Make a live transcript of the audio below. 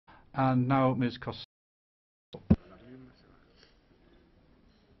And now Ms. Costelle.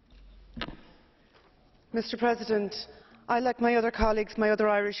 Mr. President, I, like my other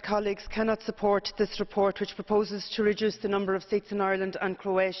Irish colleagues, cannot support this report which proposes to reduce the number of seats in Ireland and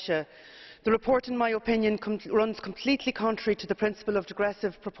Croatia. The report, in my opinion, runs completely contrary to the principle of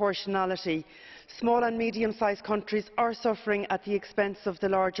digressive proportionality. Small and medium-sized countries are suffering at the expense of the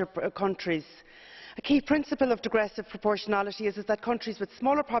larger countries. A key principle of digressive proportionality is that countries with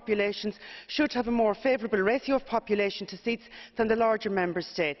smaller populations should have a more favourable ratio of population to seats than the larger member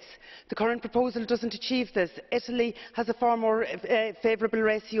states. The current proposal does not achieve this. Italy has a far more favourable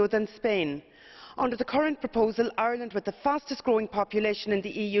ratio than Spain. Under the current proposal, Ireland, with the fastest growing population in the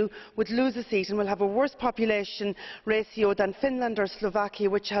EU, would lose a seat and will have a worse population ratio than Finland or Slovakia,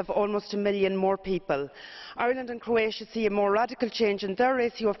 which have almost 1 million more people. Ireland and Croatia see a more radical change in their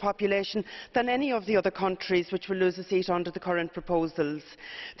ratio of population than any of the other countries which will lose a seat under the current proposals.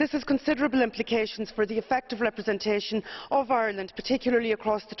 This has considerable implications for the effective representation of Ireland, particularly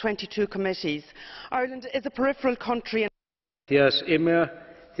across the 22 committees. Ireland is a peripheral country.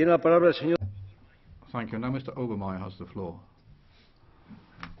 Thank you. Now Mr. Obermeyer has the floor.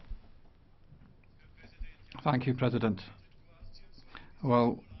 Thank you, President.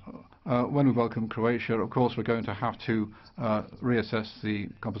 Well, when we welcome Croatia, of course we're going to have to reassess the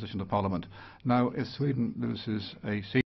composition of Parliament. Now, if Sweden loses a seat,